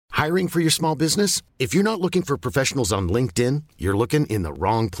Hiring for your small business? If you're not looking for professionals on LinkedIn, you're looking in the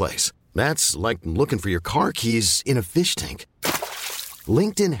wrong place. That's like looking for your car keys in a fish tank.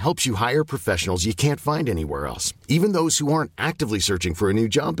 LinkedIn helps you hire professionals you can't find anywhere else, even those who aren't actively searching for a new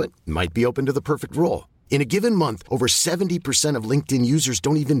job but might be open to the perfect role. In a given month, over 70% of LinkedIn users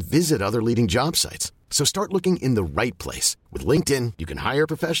don't even visit other leading job sites. So start looking in the right place. With LinkedIn, you can hire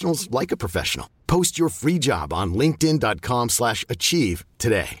professionals like a professional. Post your free job on linkedin.com/achieve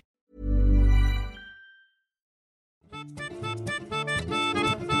today.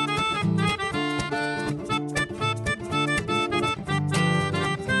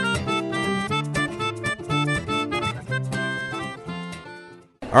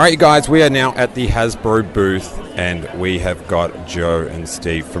 All right, you guys, we are now at the Hasbro booth, and we have got Joe and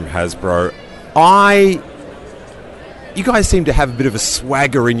Steve from Hasbro. You guys seem to have a bit of a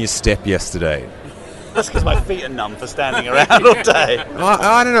swagger in your step yesterday. That's because my feet are numb for standing around all day.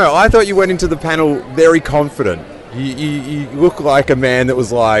 I don't know. I thought you went into the panel very confident. You look like a man that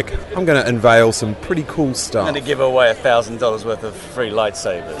was like, I'm going to unveil some pretty cool stuff. I'm going to give away $1,000 worth of free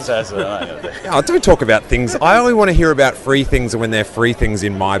lightsabers. Don't talk about things. I only want to hear about free things when they're free things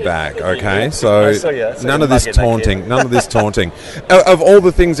in my bag, okay? So none of this taunting. None of this taunting. Of all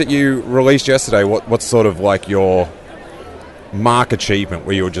the things that you released yesterday, what's sort of like your mark achievement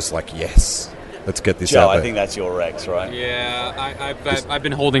where you were just like, yes, let's get this out there? I think that's your Rex, right? Yeah, I've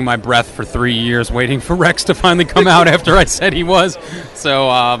been holding my breath for 3 years waiting for Rex to finally come out after I said he was. So,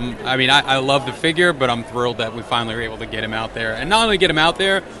 I love the figure, but I'm thrilled that we finally were able to get him out there. And not only get him out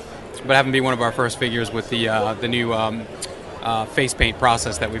there, but have him be one of our first figures with the new face paint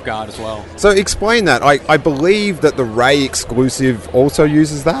process that we've got as well. So explain that. I believe that the Ray exclusive also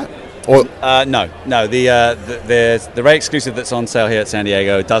uses that? Or No. The Ray exclusive that's on sale here at San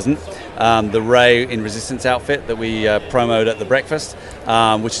Diego doesn't. The Ray in Resistance outfit that we promoted at the breakfast,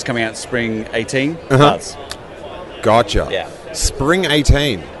 which is coming out spring 18, does. Gotcha. Yeah. Spring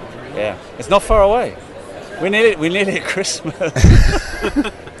 18. Yeah. It's not far away. We're nearly at Christmas.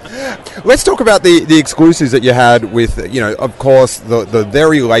 Let's talk about the exclusives that you had with, of course, the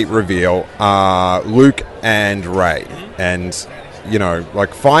very late reveal, Luke and Ray. And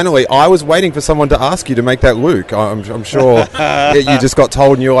finally, I was waiting for someone to ask you to make that Luke. I'm sure you just got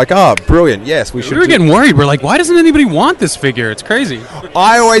told and you're like, brilliant, yes, we should. We were getting worried. We're like, why doesn't anybody want this figure? It's crazy.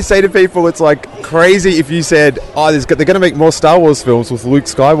 I always say to people, it's like crazy if you said, they're going to make more Star Wars films with Luke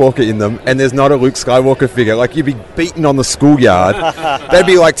Skywalker in them, and there's not a Luke Skywalker figure. Like, you'd be beaten on the schoolyard. That'd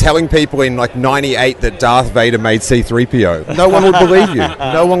be like telling people in, 98 that Darth Vader made C-3PO. No one would believe you.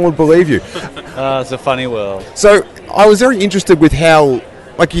 No one would believe you. It's a funny world. So, I was very interested with how,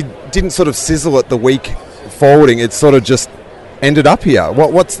 you didn't sort of sizzle it the week forwarding. It sort of just ended up here.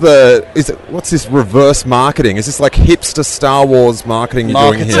 What's this reverse marketing? Is this like hipster Star Wars marketing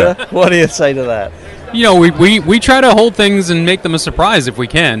you're doing here? What do you say to that? We try to hold things and make them a surprise if we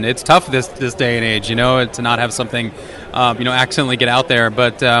can. It's tough this day and age, to not have something, accidentally get out there.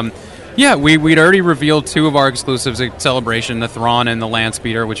 But we'd already revealed two of our exclusives at Celebration, the Thrawn and the Land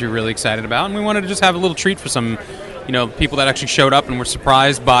Speeder, which we're really excited about, and we wanted to just have a little treat for some, people that actually showed up and were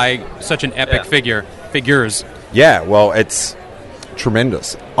surprised by such an epic figures. Yeah, well, it's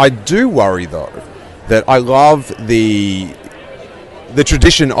tremendous. I do worry, though, that I love the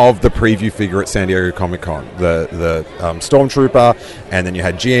tradition of the preview figure at San Diego Comic-Con. The Stormtrooper, and then you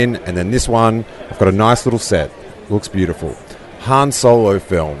had Jyn, and then this one. I've got a nice little set. Looks beautiful. Han Solo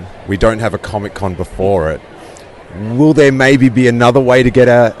film. We don't have a Comic-Con before it. Will there maybe be another way to get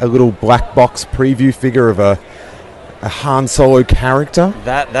a little black box preview figure of a Han Solo character?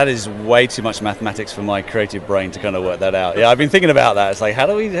 That is way too much mathematics for my creative brain to kind of work that out. Yeah, I've been thinking about that. It's like, how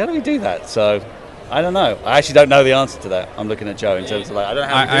do we do that? So, I don't know. I actually don't know the answer to that. I'm looking at Joe in terms of I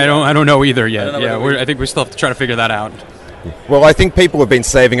don't know either yet. I think we still have to try to figure that out. Well, I think people have been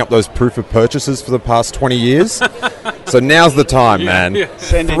saving up those proof of purchases for the past 20 years. So now's the time, man. Yeah.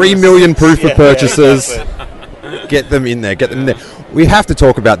 3 million proof of purchases. Yeah, get them in there. We have to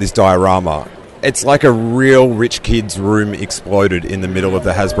talk about this diorama. It's like a real rich kid's room exploded in the middle of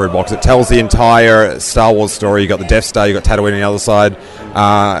the Hasbro box. It tells the entire Star Wars story. You got the Death Star, you got Tatooine on the other side.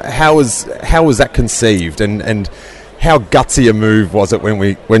 How was that conceived, and how gutsy a move was it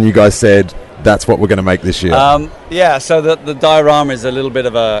when you guys said that's what we're going to make this year? So the diorama is a little bit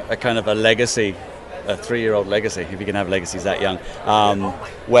of a kind of a legacy, a 3-year-old legacy, if you can have legacies that young,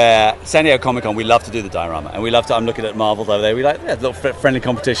 where San Diego Comic-Con, we love to do the diorama, and we love to, I'm looking at Marvels over there, we like a little friendly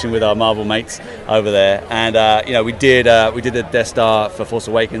competition with our Marvel mates over there, and we did the Death Star for Force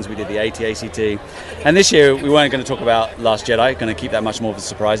Awakens, we did the AT-ACT, and this year we weren't going to talk about Last Jedi, going to keep that much more of a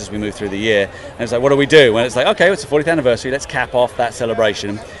surprise as we move through the year, and it's like, what do we do? When it's like, okay, it's the 40th anniversary, let's cap off that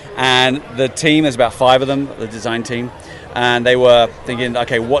celebration, And the team, there's about 5 of them, the design team, and they were thinking,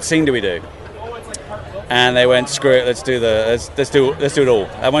 okay, what scene do we do? And they went, screw it, let's do it all.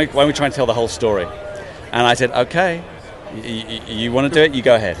 And why don't we try and tell the whole story? And I said, okay, you want to do it? You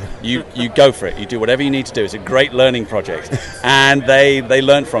go ahead. You go for it. You do whatever you need to do. It's a great learning project. And they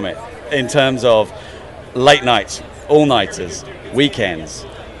learned from it in terms of late nights, all-nighters, weekends.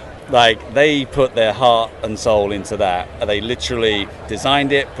 Like, they put their heart and soul into that. They literally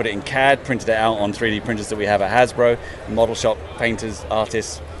designed it, put it in CAD, printed it out on 3D printers that we have at Hasbro, model shop, painters,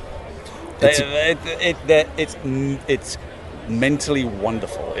 artists. It's mentally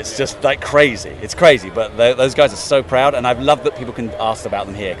wonderful. It's just like crazy. It's crazy, but those guys are so proud, and I've loved that people can ask about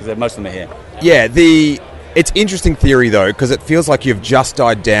them here, because most of them are here. Yeah, it's interesting theory, though, because it feels like you've just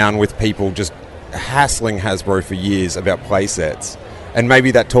died down with people just hassling Hasbro for years about play sets. And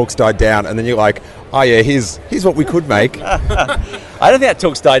maybe that talk's died down, and then you're like, oh yeah, here's what we could make. I don't think that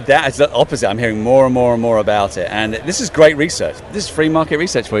talk's died down. It's the opposite. I'm hearing more and more and more about it. And this is great research. This is free market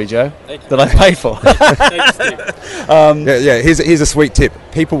research for you, Joe, that I paid for. Here's a sweet tip.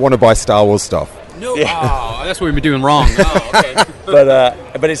 People want to buy Star Wars stuff. No, that's what we've been doing wrong. Oh, okay.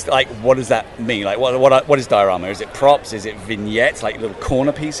 But it's like, what does that mean? Like, what is diorama? Is it props? Is it vignettes, like little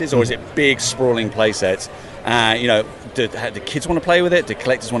corner pieces, or is it big sprawling play sets? Do kids want to play with it? Do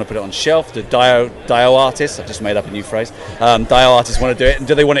collectors want to put it on shelf? Do dio artists, I've just made up a new phrase, dio artists want to do it? And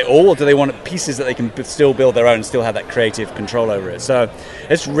do they want it all, or do they want pieces that they can still build their own and still have that creative control over it? So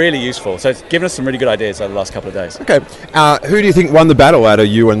it's really useful. So it's given us some really good ideas over the last couple of days. Okay. Who do you think won the battle out of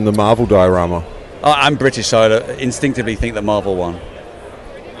you and the Marvel diorama? I'm British, so I instinctively think that Marvel won.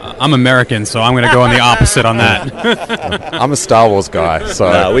 I'm American, so I'm going to go on the opposite on that. I'm a Star Wars guy,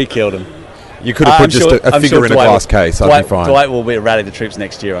 so... No, we killed him. You could have put a figure in a glass case. I'd be fine. Dwight will rally the troops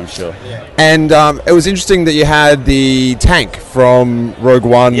next year, I'm sure. Yeah. And it was interesting that you had the tank from Rogue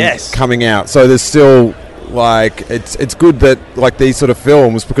One coming out. So there's still, like, it's good that, like, these sort of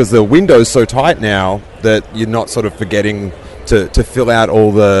films, because the window's so tight now that you're not sort of forgetting to fill out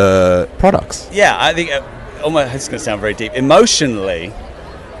all the products. Yeah, I think, almost, it's going to sound very deep. Emotionally,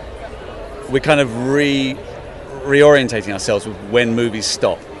 we're kind of reorientating ourselves with when movies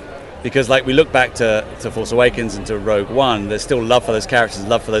stop. Because, like, we look back to Force Awakens and to Rogue One, there's still love for those characters,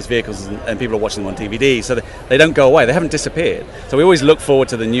 love for those vehicles, and people are watching them on DVD, so they don't go away. They haven't disappeared. So we always look forward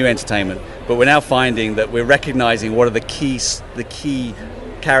to the new entertainment, but we're now finding that we're recognizing what are the key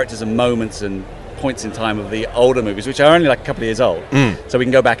characters and moments and points in time of the older movies, which are only like a couple of years old. So we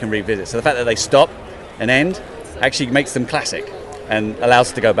can go back and revisit. So the fact that they stop and end actually makes them classic and allows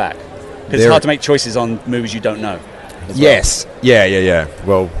us to go back. Because it's hard to make choices on movies you don't know. Yes. Well. Yeah.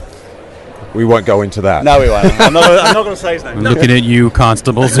 Well, we won't go into that. No, we won't. I'm not going to say his name. I'm looking at you,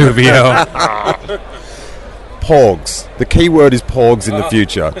 Constable Zuvio. Porgs. The key word is porgs in the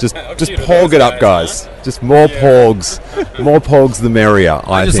future. Just porg it up, guys. Just more porgs. More porgs the merrier,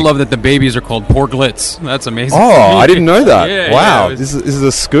 I just think. love that the babies are called porglets. That's amazing. Oh, I didn't know that. Wow. Yeah, this is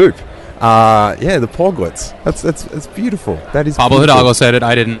a scoop. The porglets. That's beautiful. That is Pablo beautiful. Hidalgo said it.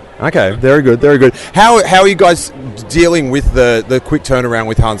 I didn't. Okay, very good. How are you guys dealing with the quick turnaround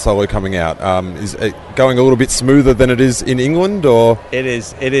with Han Solo coming out? Is it going a little bit smoother than it is in England, or it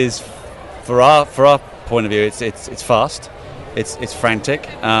is for our point of view? It's fast. It's frantic.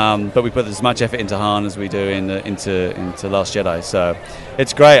 But we put as much effort into Han as we do into Last Jedi. So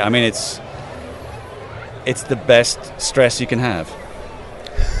it's great. I mean, it's the best stress you can have.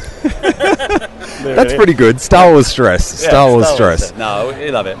 That's pretty good. Star Wars stress. Star Wars stress. No, we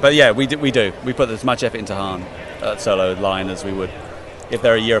love it. But yeah, we do. We put as much effort into Han Solo line as we would if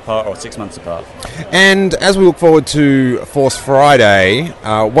they're a year apart or 6 months apart. And as we look forward to Force Friday,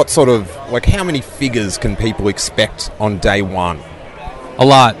 what sort of, like, how many figures can people expect on day one? A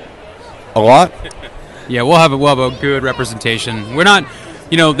lot. A lot? Yeah, we'll have a good representation. We're not.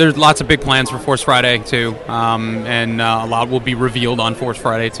 There's lots of big plans for Force Friday, too, and a lot will be revealed on Force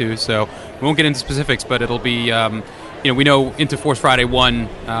Friday, too, so we won't get into specifics, but it'll be, we know into Force Friday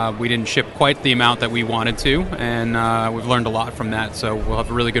 1, we didn't ship quite the amount that we wanted to, and we've learned a lot from that, so we'll have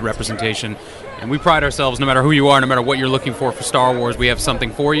a really good representation, and we pride ourselves, no matter who you are, no matter what you're looking for Star Wars, we have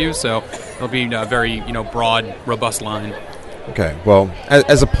something for you, so it'll be a very, broad, robust line. Okay, well,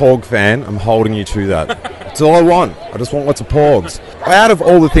 as a Porg fan, I'm holding you to that. That's all I want. I just want lots of Porgs. Out of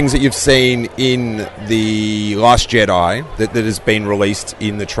all the things that you've seen in The Last Jedi that has been released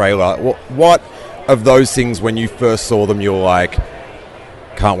in the trailer, what of those things, when you first saw them, you're like,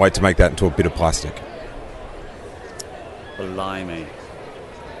 can't wait to make that into a bit of plastic? Blimey.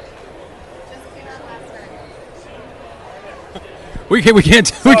 We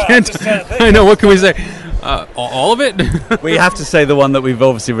can't. I know. What can we say? All of it? We have to say the one that we've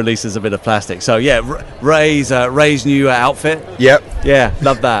obviously released is a bit of plastic. So yeah, Ray's new outfit. Yep. Yeah,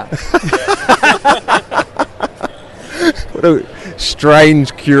 love that. What a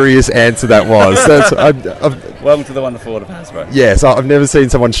strange, curious answer that was. Welcome to the wonderful world of Hasbro. Yes, I've never seen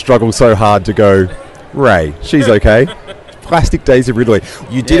someone struggle so hard to go, Ray, she's okay. Plastic Daisy Ridley.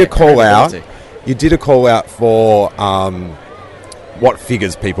 You did a call out. You did a call out for what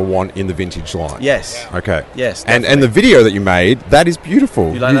figures people want in the vintage line. Yes. Okay. Yes. And the video that you made, that is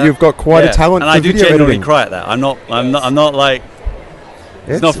beautiful. You like that? You've got quite a talent. And for I do video genuinely editing. cry at that. I'm not like.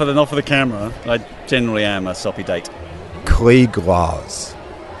 It's not for the camera. I generally am a soppy date. Clee Glass.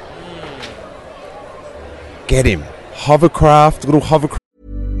 Get him. Little hovercraft.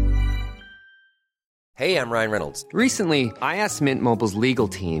 Hey, I'm Ryan Reynolds. Recently, I asked Mint Mobile's legal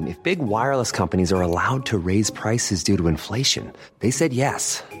team if big wireless companies are allowed to raise prices due to inflation. They said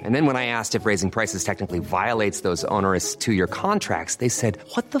yes. And then when I asked if raising prices technically violates those onerous 2-year contracts, they said,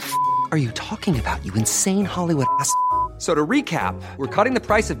 "What the f*** are you talking about, you insane Hollywood ass?" So to recap, we're cutting the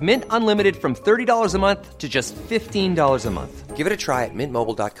price of Mint Unlimited from $30 a month to just $15 a month. Give it a try at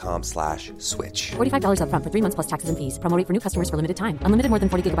mintmobile.com/switch. $45 up front for 3 months plus taxes and fees. Promo rate for new customers for limited time. Unlimited more than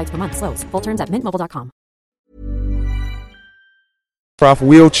 40 gigabytes per month. Slows full terms at mintmobile.com.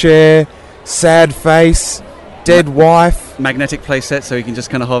 Wheelchair, sad face, dead wife. Magnetic playset, so you can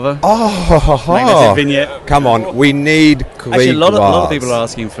just kind of hover. Oh, magnetic vignette. Come on, we need Clee Actually, a lot Glass. of people are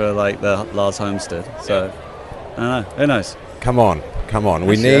asking for like the Lars Homestead. So I don't know. Who knows? Come on. We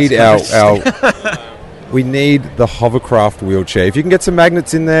Actually, need our we need the hovercraft wheelchair. If you can get some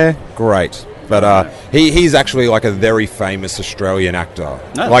magnets in there, great. But he's actually like a very famous Australian actor.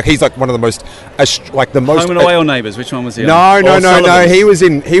 No. Like he's like one of the most Home and Away or Neighbours? Which one was he? No. on?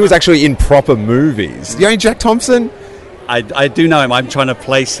 He was actually in proper movies. You know Jack Thompson? I do know him. I'm trying to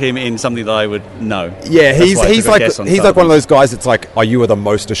place him in something that I would know. Yeah, he's like one of those. those guys that's like, oh, you are the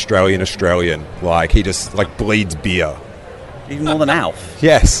most Australian. Like he just like bleeds beer. Even more than Alf.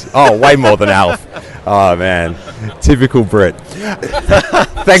 Yes. Oh, way more than Alf. Oh, man. Typical Brit.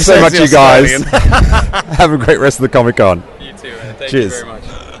 Thanks so much, you guys. Have a great rest of the Comic-Con. You too, man. Thank Cheers. you very much.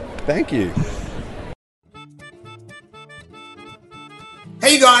 Thank you.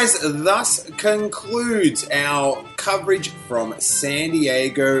 Hey guys, thus concludes our coverage from San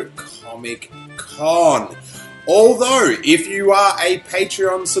Diego Comic Con. Although, if you are a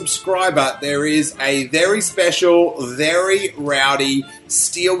Patreon subscriber, there is a very special, very rowdy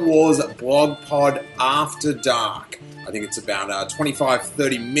Steele Wars blog pod after dark. I think it's about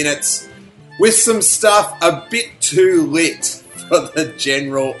 25-30 minutes with some stuff a bit too lit for the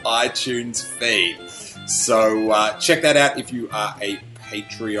general iTunes feed. So check that out if you are a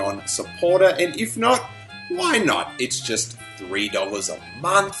Patreon supporter, and if not, why not? It's just $3 a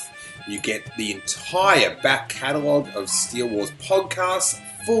month. You get the entire back catalogue of Steele Wars podcasts,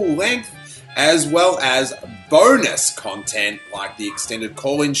 full length, as well as bonus content like the extended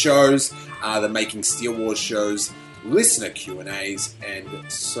call-in shows, the Making Steele Wars shows, listener Q&As, and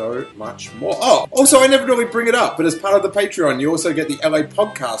so much more. Oh, also, I never really bring it up, but as part of the Patreon, you also get the LA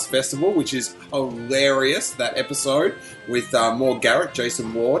Podcast Festival, which is hilarious, that episode, with Maud Garrett,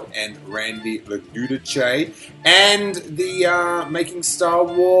 Jason Ward, and Randy Lagudice, and the Making Star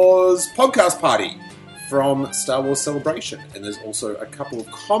Wars podcast party from Star Wars Celebration. And there's also a couple of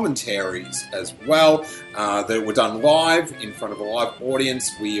commentaries as well that were done live in front of a live audience.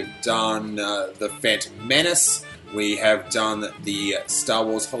 We have done The Phantom Menace, we have done the Star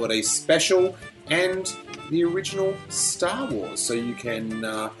Wars Holiday Special, and the original Star Wars. So you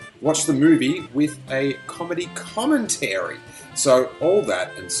can watch the movie with a comedy commentary. So all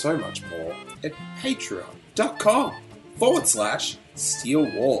that and so much more at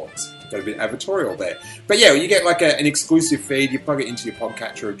patreon.com/Steele Wars. Got a bit advertorial there. But yeah, you get like an exclusive feed. You plug it into your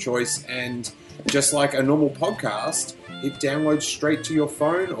podcatcher of choice, and just like a normal podcast, it downloads straight to your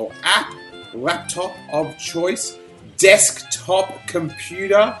phone or app, laptop of choice, desktop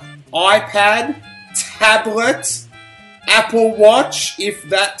computer, iPad, tablet, Apple Watch, if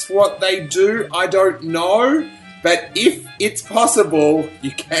that's what they do, I don't know. But if it's possible, you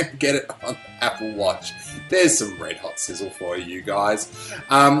can get it on Apple Watch. There's some red hot sizzle for you guys.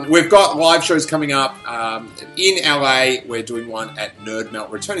 We've got live shows coming up in LA. We're doing one at Nerd Melt,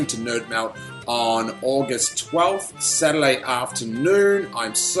 returning to Nerd Melt on August 12th, Saturday afternoon.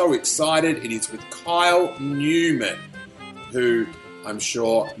 I'm so excited. It is with Kyle Newman, who I'm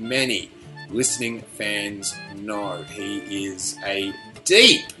sure many listening fans know. He is a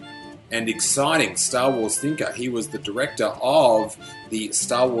deep and exciting Star Wars thinker. He was the director of the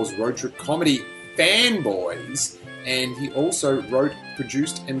Star Wars road trip comedy Fanboys, and he also wrote,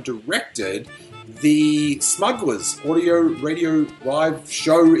 produced, and directed the Smugglers audio radio live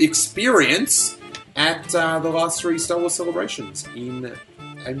show experience at the last 3 Star Wars celebrations in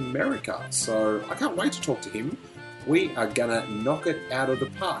America. So I can't wait to talk to him. We are going to knock it out of the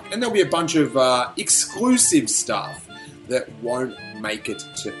park. And there'll be a bunch of exclusive stuff that won't make it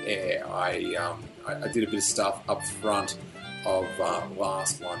to air. I did a bit of stuff up front of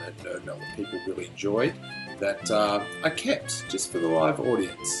last one at Nerd Melt that people really enjoyed that I kept just for the live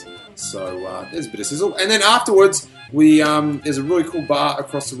audience. So there's a bit of sizzle. And then afterwards, there's a really cool bar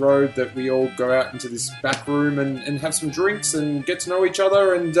across the road that we all go out into this back room and have some drinks and get to know each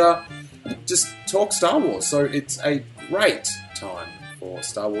other and just talk Star Wars. So it's a great time for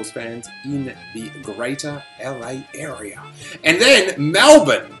Star Wars fans in the greater LA area. And then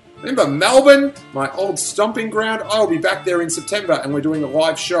Melbourne. Remember Melbourne, my old stomping ground? I'll be back there in September and we're doing a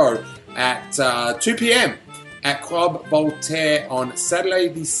live show at 2 p.m. at Club Voltaire on Saturday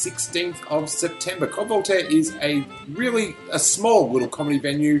the 16th of September. Club Voltaire is a small little comedy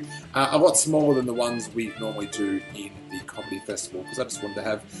venue, a lot smaller than the ones we normally do in the comedy festival, because I just wanted to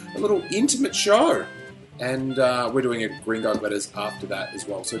have a little intimate show. And we're doing a Green Guide Letters after that as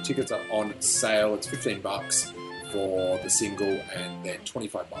well. So tickets are on sale. It's $15 for the single and then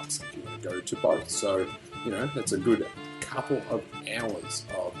 $25 if you want to go to both. So, that's a good couple of hours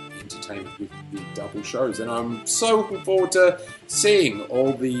of entertainment with the double shows. And I'm so looking forward to seeing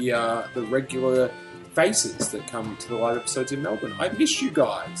all the regular faces that come to the live episodes in Melbourne. I miss you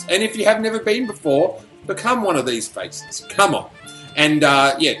guys. And if you have never been before, become one of these faces. Come on. And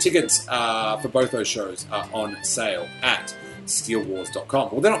tickets for both those shows are on sale at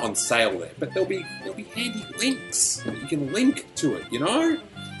steelwars.com. Well, they're not on sale there, but there'll be handy links. You can link to it,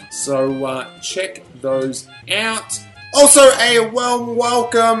 So check those out. Also, a warm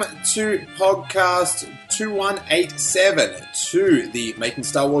welcome to podcast 2187 to the Making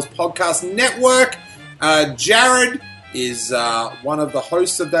Star Wars Podcast Network. Jared is one of the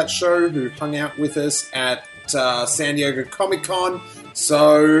hosts of that show who hung out with us at San Diego Comic-Con.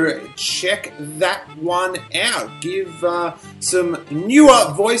 So check that one out. Give some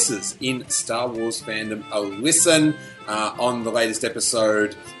newer voices in Star Wars fandom a listen. On the latest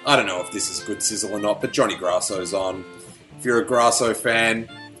episode, I don't know if this is good sizzle or not, but Johnny Grasso's on. If you're a Grasso fan,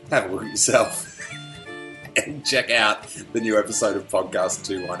 have a look at yourself and check out the new episode of Podcast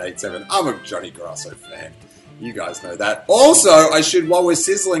 2187. I'm a Johnny Grasso fan. You guys know that. Also, while we're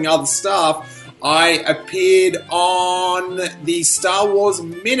sizzling other stuff, I appeared on the Star Wars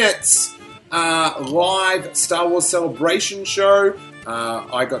Minutes live Star Wars Celebration show.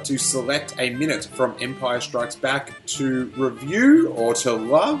 I got to select a minute from Empire Strikes Back to review or to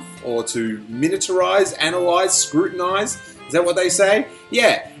love or to miniaturize, analyze, scrutinize. Is that what they say?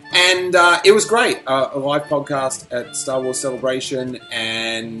 Yeah. And it was great. A live podcast at Star Wars Celebration,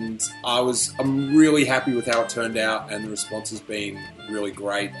 and I'm really happy with how it turned out, and the response has been really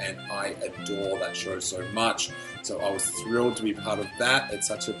great, and I adore that show so much. So I was thrilled to be part of that. It's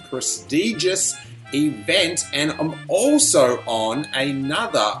such a prestigious event, and I'm also on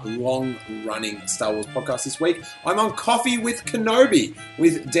another long-running Star Wars podcast this week. I'm on Coffee with Kenobi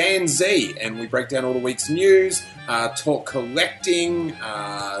with Dan Z, and we break down all the week's news, talk collecting,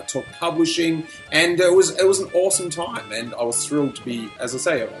 talk publishing, and it was an awesome time, and I was thrilled to be, as I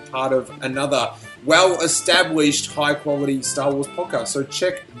say, a part of another well-established, high-quality Star Wars podcast. So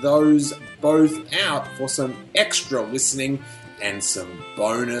check those both out for some extra listening and some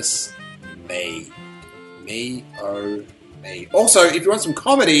bonus me. Oh, me. Also, if you want some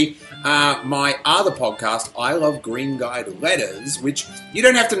comedy, my other podcast, I Love Green Guide Letters, which you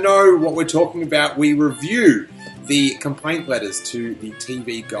don't have to know what we're talking about. We review the complaint letters to the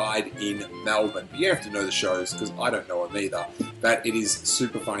TV Guide in Melbourne. You don't have to know the shows, because I don't know them either. But it is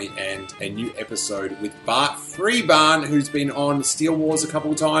super funny, and a new episode with Bart Freebarn, who's been on Steel Wars a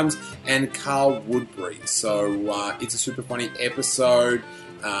couple of times, and Carl Woodbury. So it's a super funny episode.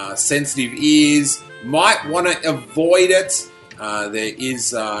 Sensitive ears, might want to avoid it. There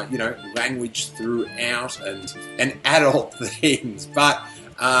is, language throughout and adult themes, but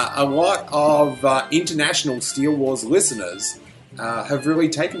a lot of international Steel Wars listeners have really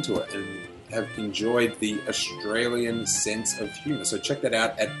taken to it and have enjoyed the Australian sense of humour. So check that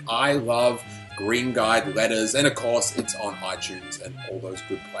out at I Love Green Guide Letters, and of course it's on iTunes and all those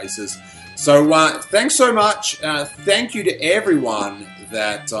good places. So thanks so much. Thank you to everyone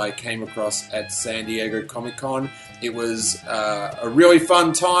that I came across at San Diego Comic-Con. It was a really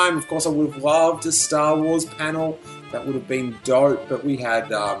fun time. Of course, I would have loved a Star Wars panel. That would have been dope. But we had,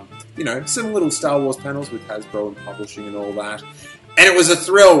 some little Star Wars panels with Hasbro and publishing and all that. And it was a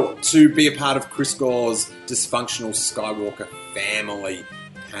thrill to be a part of Chris Gore's dysfunctional Skywalker family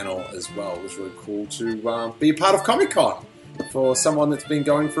panel as well. It was really cool to be a part of Comic-Con. For someone that's been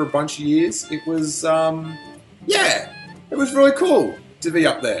going for a bunch of years, it was, it was really cool to be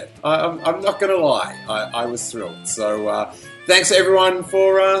up there. I'm not going to lie, I was thrilled. So thanks everyone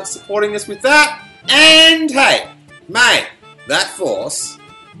for supporting us with that. And hey, may that force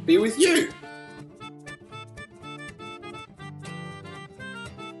be with you.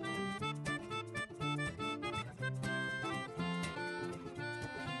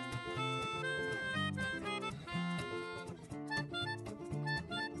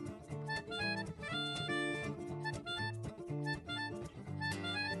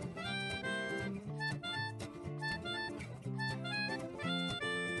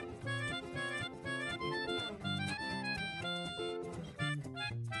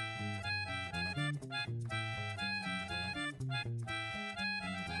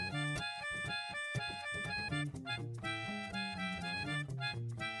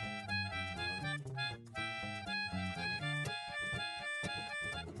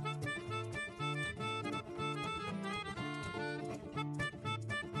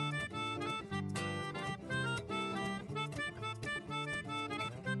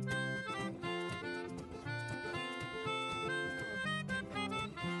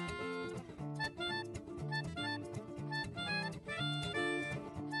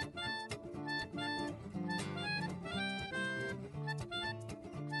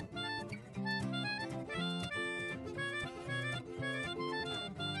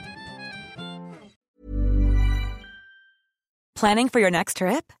 Planning for your next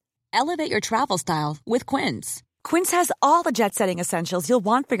trip? Elevate your travel style with Quince. Quince has all the jet-setting essentials you'll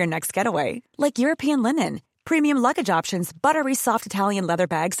want for your next getaway, like European linen, premium luggage options, buttery soft Italian leather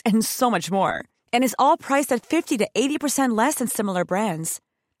bags, and so much more. And is all priced at 50 to 80% less than similar brands.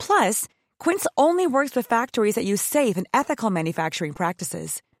 Plus, Quince only works with factories that use safe and ethical manufacturing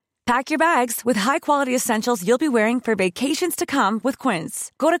practices. Pack your bags with high-quality essentials you'll be wearing for vacations to come with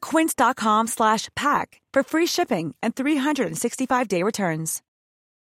Quince. Go to quince.com/pack for free shipping and 365-day returns.